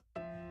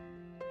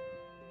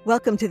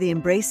Welcome to the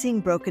Embracing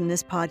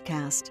Brokenness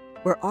podcast,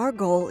 where our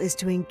goal is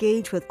to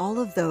engage with all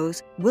of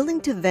those willing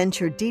to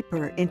venture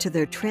deeper into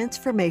their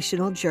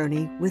transformational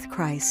journey with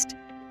Christ.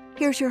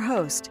 Here's your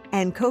host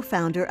and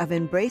co-founder of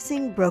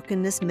Embracing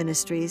Brokenness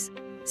Ministries,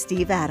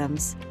 Steve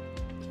Adams.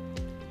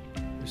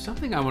 There's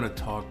something I want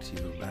to talk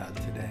to you about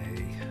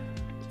today.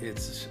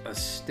 It's a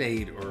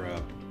state or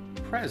a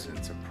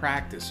presence, a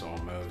practice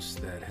almost,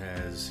 that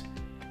has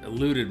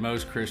eluded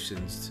most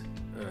Christians,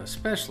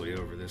 especially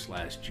over this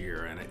last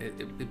year. And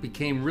it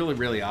became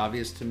really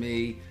obvious to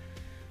me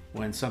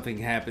when something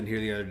happened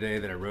here the other day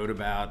that I wrote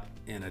about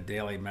in a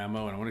daily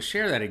memo. And I want to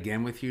share that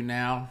again with you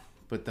now.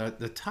 But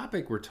the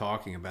topic we're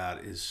talking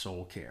about is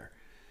soul care.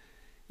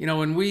 You know,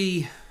 when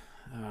we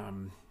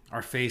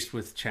are faced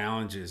with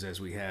challenges,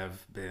 as we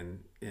have been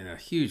in a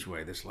huge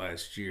way this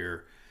last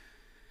year,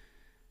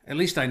 at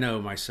least I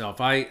know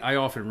myself, I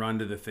often run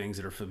to the things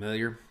that are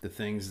familiar, the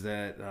things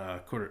that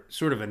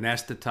sort of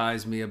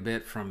anesthetize me a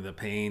bit from the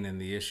pain and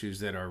the issues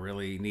that are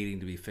really needing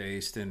to be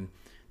faced. And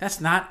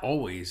that's not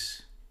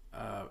always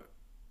a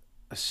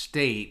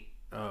state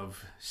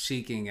of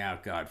seeking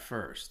out God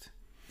first.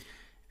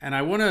 And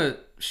I want to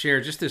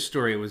share just this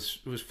story. It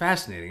was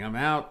fascinating. I'm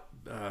out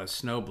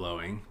snow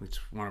blowing. It's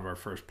one of our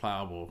first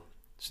plowable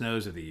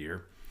snows of the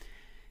year.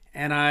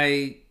 And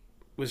I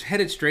was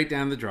headed straight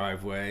down the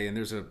driveway, and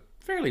there's a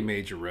fairly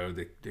major road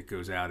that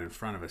goes out in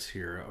front of us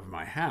here of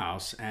my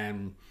house.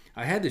 And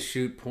I had to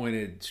shoot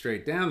pointed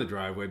straight down the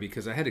driveway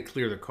because I had to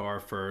clear the car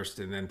first,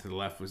 and then to the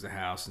left was the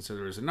house. And so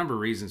there was a number of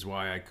reasons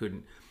why I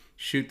couldn't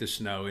shoot the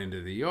snow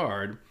into the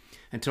yard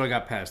until I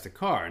got past the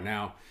car.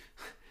 Now,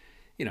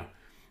 you know,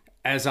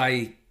 as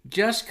I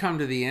just come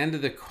to the end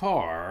of the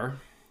car,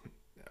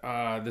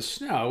 the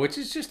snow, which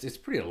is just, it's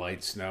pretty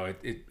light snow,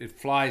 it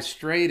flies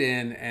straight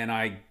in, and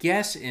I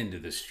guess into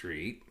the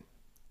street.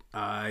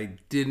 I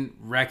didn't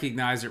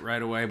recognize it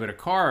right away, but a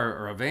car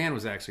or a van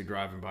was actually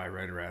driving by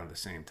right around the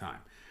same time.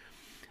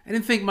 I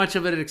didn't think much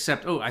of it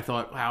except, I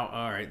thought, wow,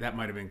 all right, that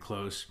might have been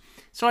close.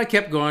 So I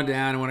kept going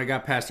down, and when I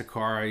got past the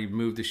car, I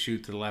moved the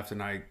chute to the left,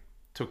 and I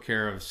took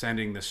care of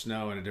sending the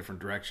snow in a different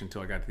direction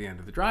until I got to the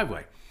end of the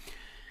driveway.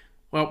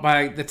 Well,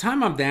 by the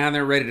time I'm down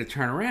there ready to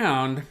turn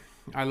around,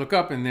 I look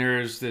up, and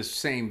there's this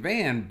same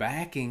van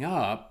backing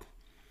up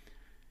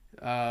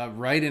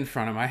right in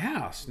front of my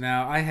house.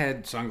 Now, I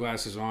had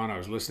sunglasses on. I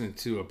was listening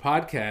to a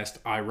podcast,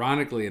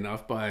 ironically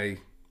enough, by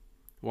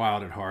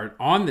Wild at Heart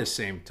on this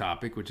same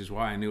topic, which is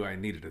why I knew I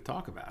needed to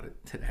talk about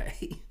it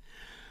today.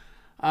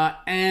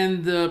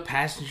 And the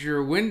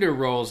passenger window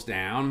rolls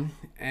down,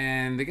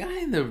 and the guy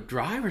in the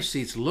driver's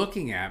seat's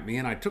looking at me,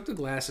 and I took the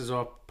glasses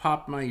off,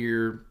 popped my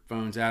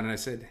earphones out, and I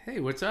said, "Hey,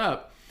 what's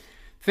up?"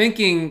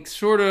 Thinking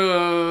sort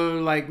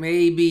of like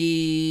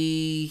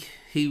maybe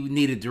he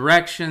needed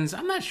directions.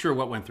 I'm not sure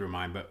what went through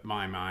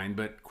my mind,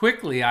 but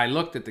quickly I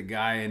looked at the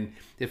guy, and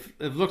if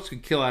looks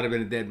could kill, I'd have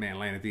been a dead man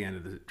laying at the end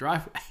of the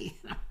driveway.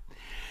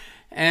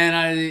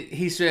 And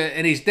he said,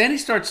 and then he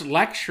starts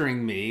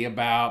lecturing me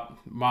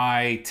about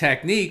my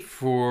technique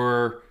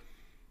for,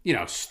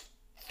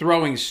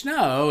 throwing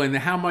snow and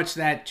how much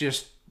that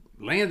just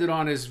landed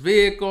on his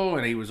vehicle,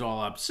 and he was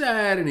all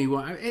upset. And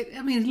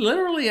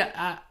literally,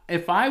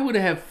 if I would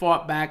have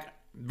fought back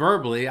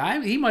verbally,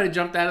 he might have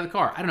jumped out of the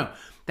car. I don't know.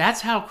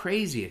 That's how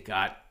crazy it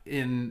got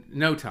in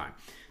no time.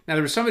 Now,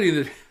 there was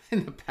somebody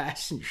in the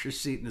passenger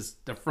seat in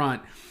the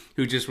front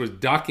who just was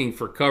ducking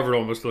for cover,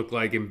 almost looked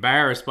like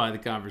embarrassed by the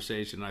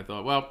conversation. And I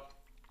thought, well,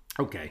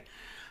 okay,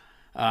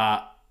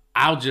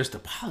 I'll just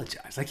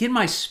apologize. Like in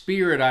my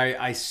spirit,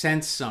 I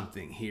sensed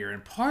something here.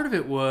 And part of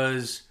it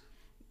was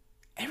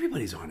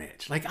everybody's on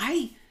edge. Like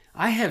I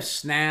have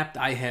snapped,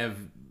 I have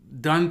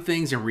done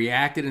things and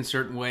reacted in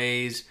certain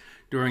ways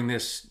during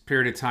this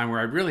period of time where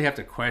I really have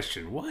to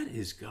question what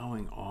is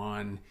going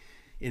on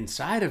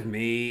inside of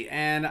me.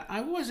 And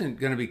I wasn't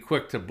going to be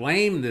quick to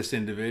blame this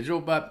individual,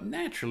 but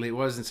naturally it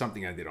wasn't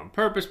something I did on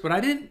purpose. But I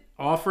didn't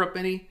offer up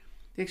any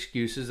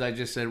excuses. I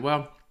just said,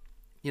 well,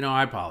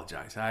 I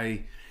apologize.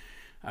 I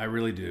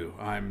really do.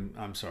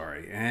 I'm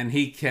sorry. And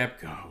he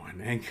kept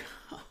going and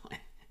going.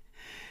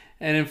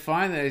 And then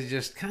finally I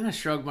just kind of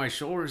shrugged my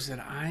shoulders and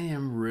said, I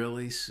am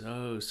really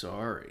so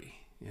sorry.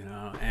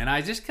 And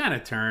I just kind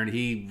of turned.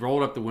 He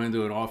rolled up the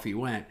window and off he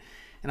went.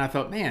 And I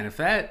thought, man, if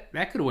that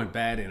could have went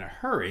bad in a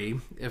hurry,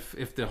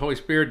 if the Holy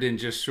Spirit didn't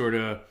just sort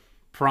of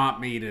prompt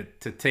me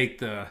to take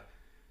the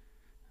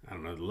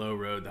low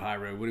road, the high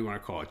road, what do you want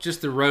to call it?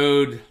 Just the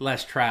road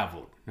less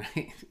traveled,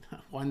 right?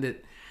 One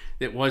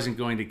that wasn't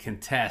going to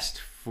contest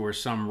for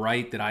some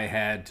right that I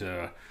had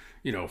to,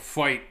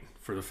 fight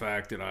for the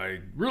fact that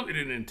I really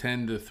didn't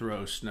intend to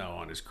throw snow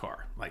on his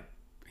car. Like,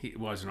 he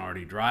wasn't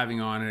already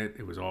driving on it.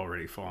 It was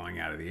already falling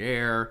out of the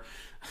air.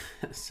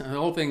 So the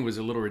whole thing was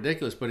a little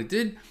ridiculous, but it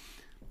did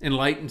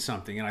enlighten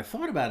something. And I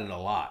thought about it a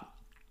lot.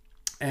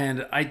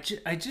 And I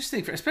just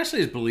think, especially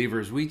as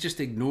believers, we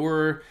just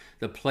ignore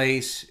the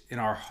place in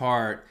our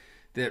heart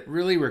that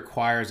really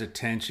requires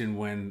attention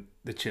when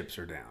the chips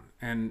are down.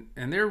 And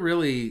they're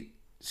really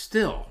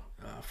still,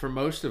 for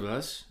most of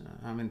us,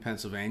 I'm in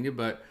Pennsylvania,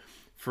 but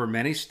for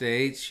many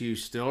states, you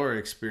still are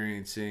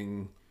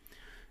experiencing,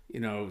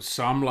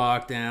 some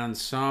lockdown,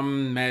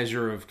 some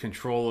measure of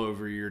control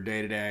over your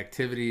day-to-day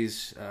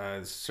activities.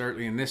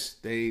 Certainly in this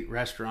state,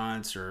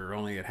 restaurants are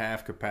only at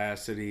half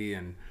capacity,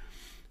 and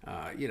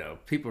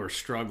people are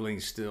struggling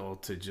still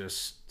to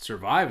just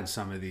survive in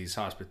some of these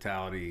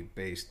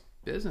hospitality-based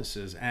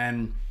businesses.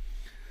 And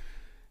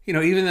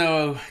even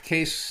though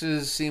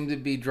cases seem to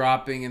be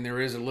dropping and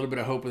there is a little bit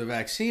of hope with a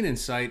vaccine in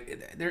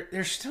sight,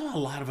 there's still a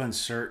lot of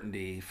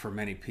uncertainty for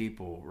many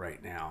people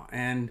right now.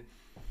 And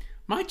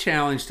my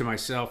challenge to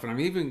myself, and I'm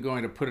even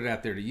going to put it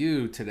out there to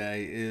you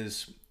today,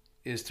 is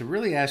to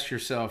really ask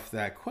yourself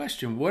that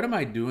question: what am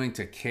I doing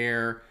to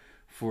care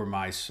for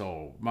my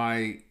soul?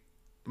 My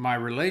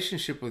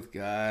relationship with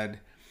God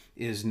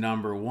is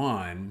number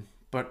one,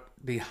 but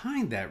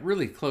behind that,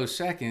 really close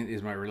second,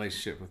 is my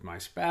relationship with my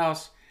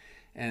spouse,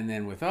 and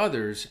then with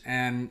others.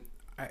 And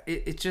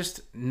it's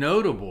just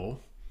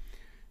notable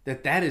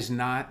that is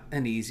not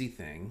an easy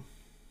thing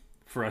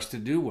for us to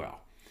do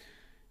well.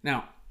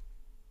 Now,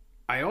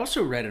 I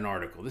also read an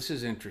article. This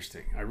is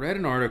interesting. I read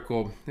an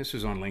article, this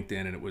was on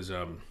LinkedIn, and it was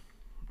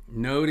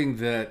noting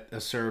that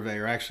a survey,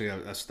 or actually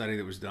a study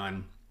that was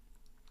done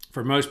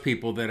for most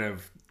people that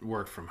have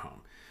worked from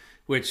home,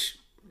 which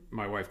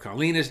my wife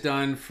Colleen has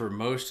done for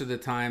most of the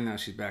time. Now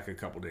she's back a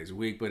couple days a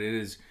week, but it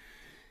is,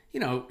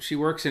 she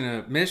works in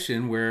a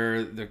mission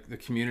where the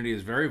community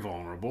is very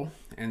vulnerable.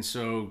 And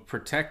so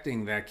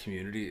protecting that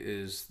community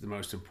is the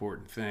most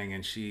important thing.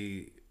 And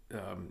she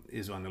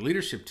is on the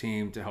leadership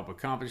team to help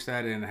accomplish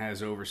that, and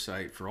has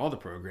oversight for all the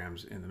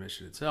programs in the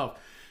mission itself.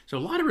 So a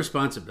lot of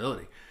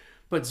responsibility.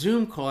 But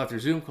Zoom call after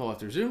Zoom call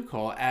after Zoom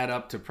call add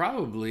up to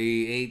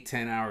probably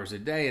 8-10 hours a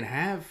day, and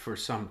have for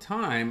some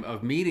time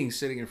of meetings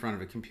sitting in front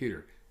of a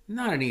computer.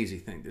 Not an easy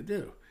thing to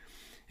do.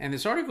 And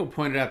this article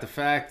pointed out the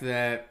fact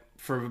that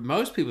for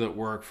most people that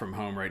work from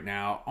home right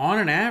now, on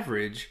an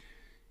average,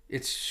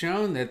 it's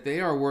shown that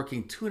they are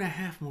working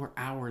 2.5 more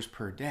hours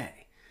per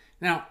day.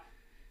 Now,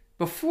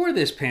 before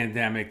this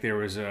pandemic, there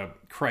was a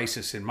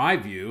crisis, in my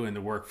view, in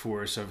the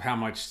workforce of how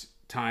much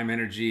time,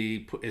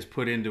 energy is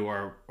put into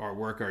our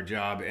work, our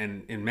job,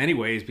 and in many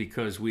ways,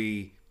 because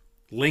we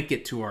link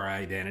it to our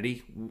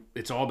identity,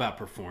 it's all about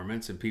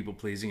performance and people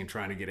pleasing and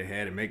trying to get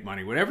ahead and make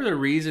money. Whatever the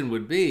reason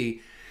would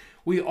be,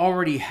 we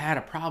already had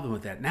a problem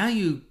with that. Now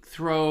you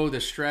throw the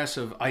stress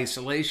of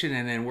isolation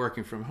and then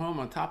working from home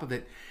on top of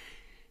it.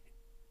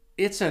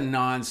 It's a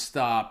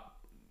nonstop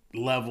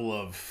level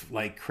of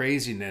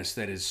craziness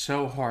that is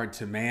so hard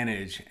to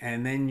manage.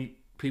 And then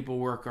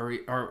people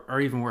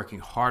are even working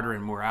harder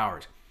and more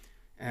hours.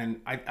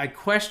 And I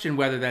question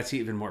whether that's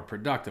even more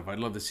productive. I'd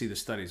love to see the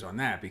studies on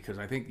that, because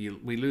I think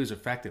we lose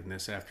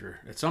effectiveness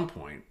at some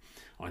point,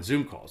 on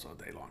Zoom calls all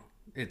day long.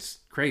 It's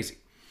crazy.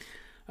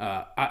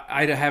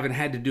 I haven't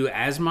had to do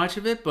as much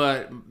of it,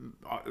 but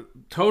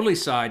totally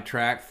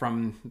sidetracked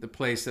from the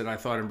place that I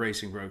thought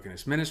Embracing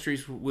Brokenness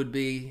Ministries would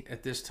be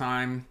at this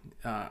time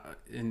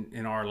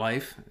in our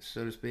life,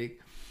 so to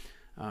speak.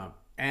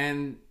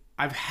 And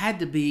I've had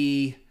to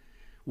be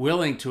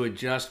willing to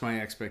adjust my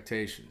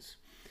expectations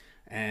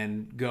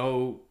and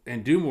go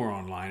and do more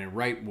online and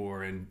write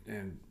more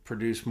and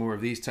produce more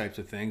of these types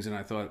of things. And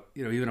I thought,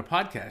 even a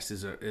podcast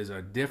is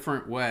a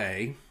different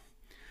way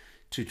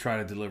to try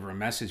to deliver a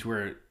message,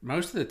 where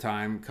most of the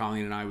time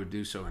Colleen and I would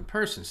do so in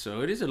person.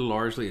 So it is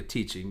largely a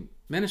teaching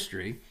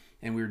ministry,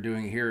 and we were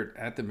doing it here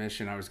at the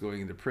mission. I was going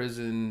into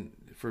prison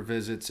for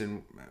visits,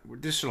 and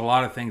just a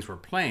lot of things were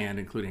planned,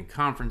 including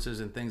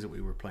conferences and things that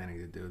we were planning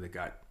to do that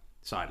got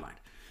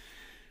sidelined.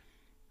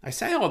 I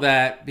say all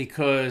that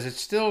because it's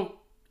still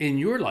in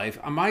your life.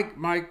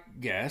 My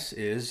guess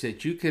is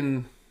that you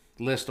can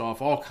list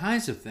off all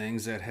kinds of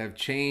things that have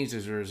changed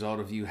as a result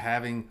of you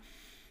having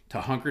to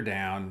hunker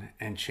down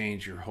and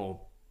change your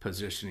whole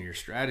position and your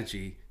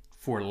strategy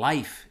for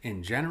life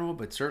in general,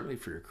 but certainly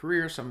for your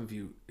career. Some of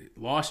you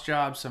lost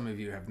jobs. Some of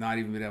you have not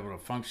even been able to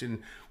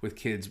function with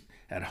kids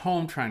at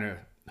home, trying to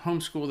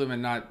homeschool them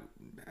and not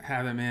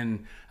have them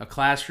in a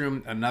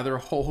classroom. Another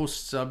whole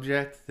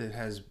subject that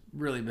has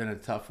really been a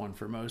tough one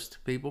for most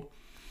people.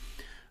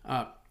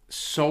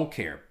 Soul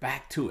care,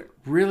 back to it.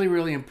 Really,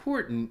 really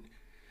important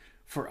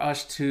for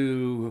us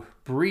to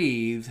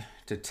breathe,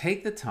 to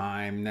take the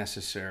time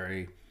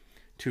necessary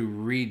to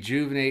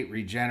rejuvenate,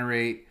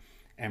 regenerate,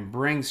 and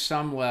bring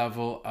some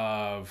level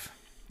of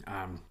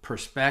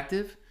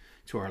perspective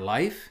to our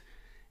life,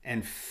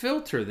 and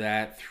filter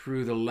that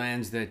through the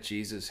lens that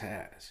Jesus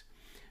has.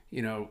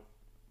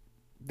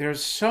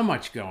 There's so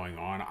much going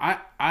on.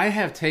 I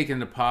have taken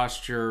the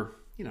posture,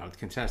 the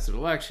contested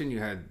election. You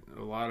had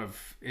a lot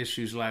of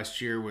issues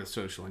last year with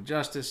social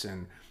injustice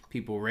and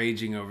people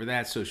raging over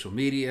that. Social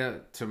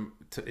media,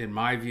 in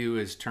my view,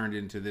 has turned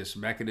into this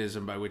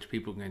mechanism by which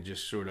people can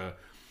just sort of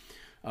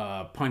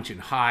punch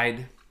and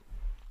hide.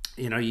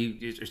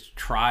 It's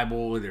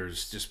tribal.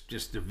 There's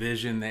just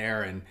division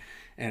there, and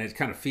it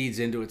kind of feeds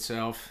into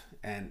itself.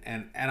 And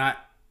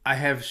I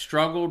have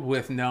struggled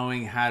with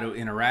knowing how to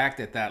interact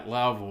at that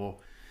level,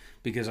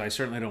 because I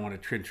certainly don't want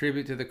to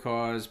contribute to the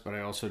cause, but I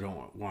also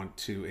don't want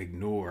to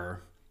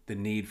ignore the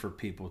need for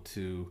people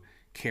to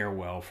care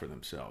well for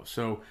themselves.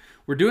 So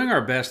we're doing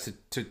our best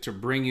to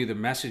bring you the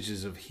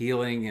messages of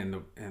healing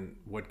and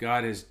what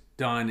God has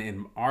done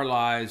in our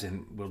lives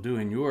and will do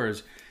in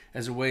yours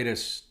as a way to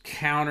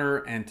counter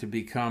and to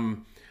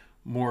become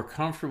more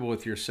comfortable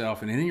with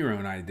yourself and in your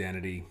own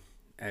identity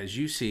as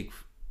you seek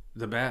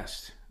the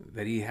best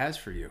that He has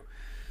for you.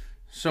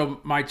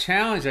 So my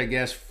challenge, I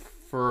guess,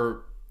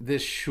 for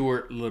this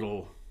short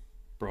little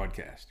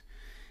broadcast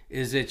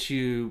is that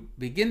you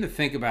begin to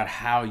think about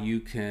how you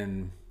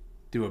can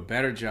do a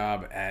better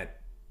job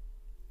at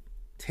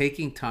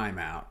taking time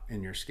out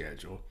in your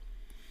schedule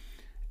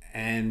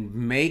and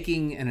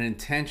making an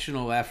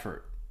intentional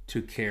effort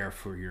to care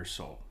for your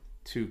soul,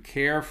 to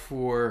care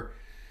for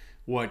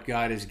what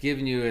God has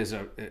given you as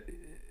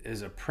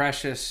a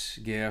precious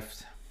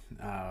gift.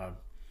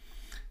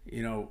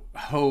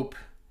 Hope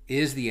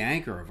is the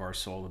anchor of our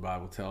soul, the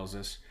Bible tells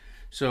us.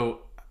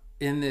 So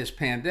in this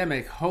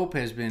pandemic, hope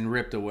has been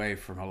ripped away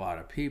from a lot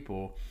of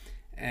people,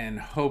 and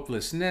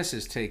hopelessness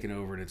has taken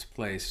over its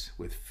place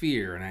with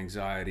fear and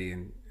anxiety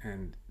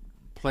and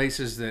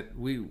places that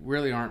we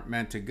really aren't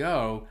meant to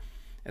go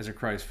as a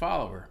Christ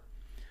follower.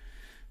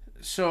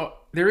 So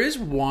there is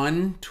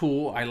one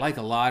tool I like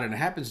a lot, and it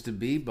happens to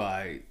be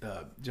by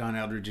John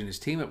Eldredge and his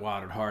team at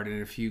Wild at Heart.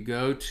 And if you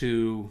go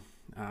to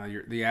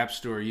the App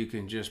Store, you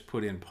can just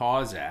put in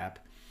Pause app.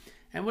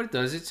 And what it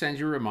does, it sends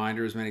you a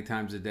reminder as many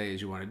times a day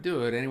as you want to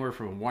do it, anywhere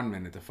from 1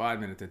 minute to 5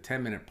 minute to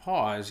 10-minute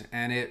pause.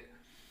 And it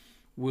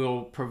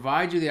will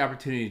provide you the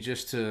opportunity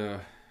just to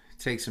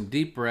take some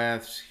deep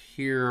breaths,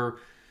 hear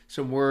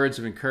some words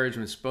of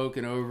encouragement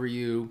spoken over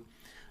you.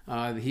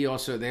 They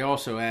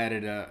also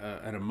added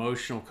an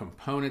emotional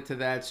component to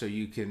that, so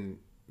you can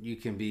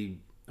be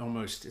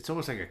it's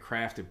almost like a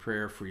crafted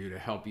prayer for you to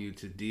help you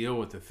to deal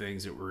with the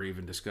things that we're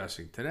even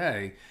discussing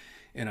today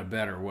in a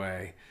better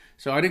way.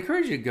 So I'd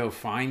encourage you to go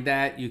find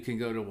that. You can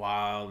go to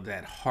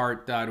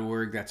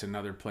wildatheart.org. That's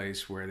another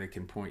place where they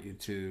can point you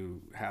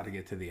to how to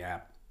get to the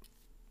app.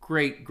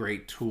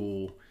 Great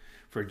tool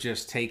for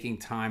just taking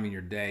time in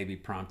your day, be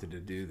prompted to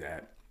do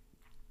that.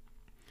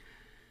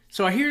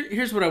 So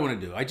here's what I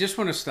want to do. I just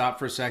want to stop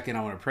for a second.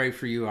 I want to pray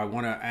for you. I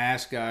want to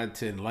ask God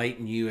to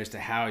enlighten you as to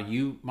how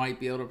you might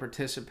be able to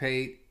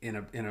participate in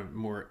a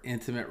more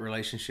intimate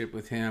relationship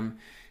with Him,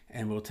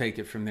 and we'll take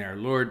it from there.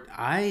 Lord,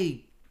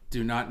 I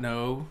do not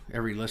know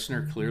every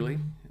listener clearly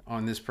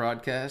on this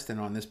broadcast and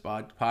on this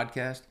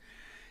podcast.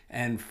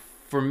 And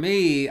for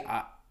me,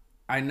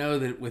 I know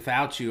that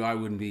without you, I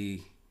wouldn't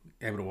be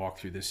able to walk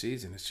through this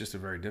season. It's just a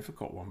very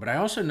difficult one. But I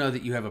also know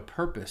that you have a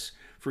purpose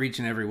for each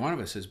and every one of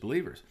us as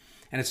believers.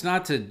 And it's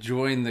not to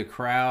join the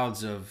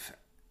crowds of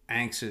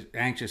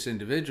anxious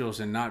individuals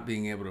and not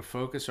being able to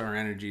focus our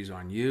energies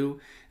on you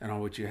and on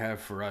what you have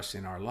for us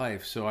in our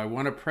life. So I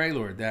want to pray,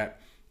 Lord, that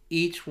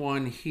each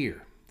one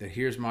here that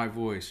hears my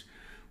voice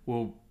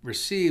will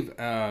receive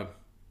a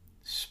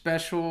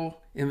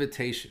special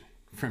invitation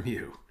from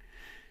you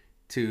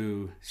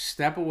to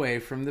step away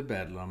from the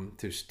bedlam,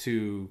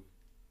 to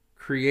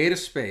create a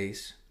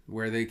space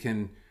where they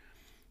can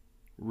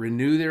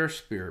renew their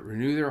spirit,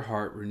 renew their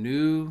heart,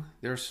 renew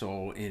their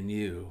soul in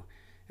you,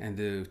 and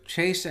to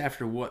chase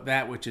after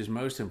that which is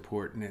most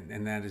important,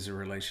 and that is a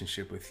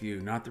relationship with you,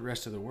 not the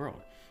rest of the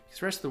world. Because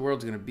the rest of the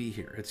world's going to be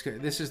here.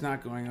 This is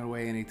not going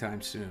away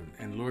anytime soon.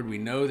 And Lord, we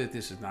know that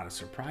this is not a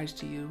surprise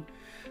to you.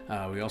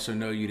 We also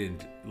know you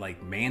didn't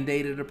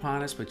mandate it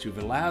upon us, but you've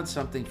allowed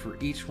something for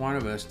each one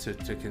of us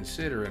to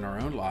consider in our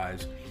own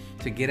lives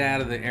to get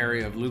out of the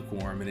area of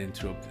lukewarm and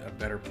into a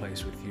better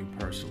place with you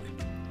personally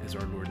as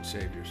our Lord and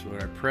Savior. So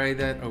Lord, I pray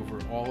that over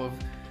all of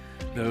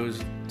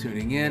those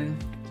tuning in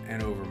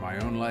and over my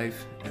own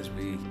life as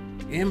we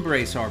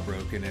embrace our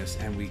brokenness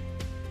and we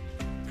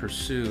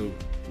pursue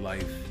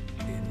life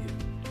in you.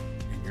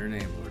 In your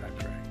name, Lord, I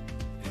pray.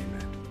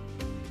 Amen.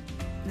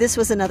 This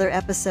was another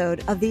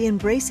episode of the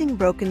Embracing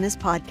Brokenness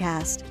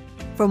podcast.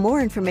 For more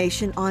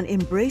information on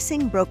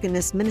Embracing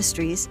Brokenness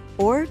Ministries,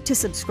 or to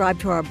subscribe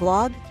to our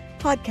blog,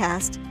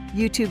 podcast,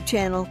 YouTube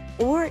channel,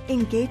 or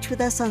engage with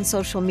us on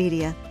social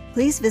media,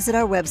 please visit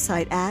our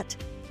website at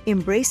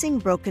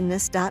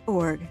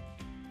embracingbrokenness.org.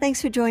 Thanks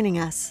for joining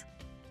us.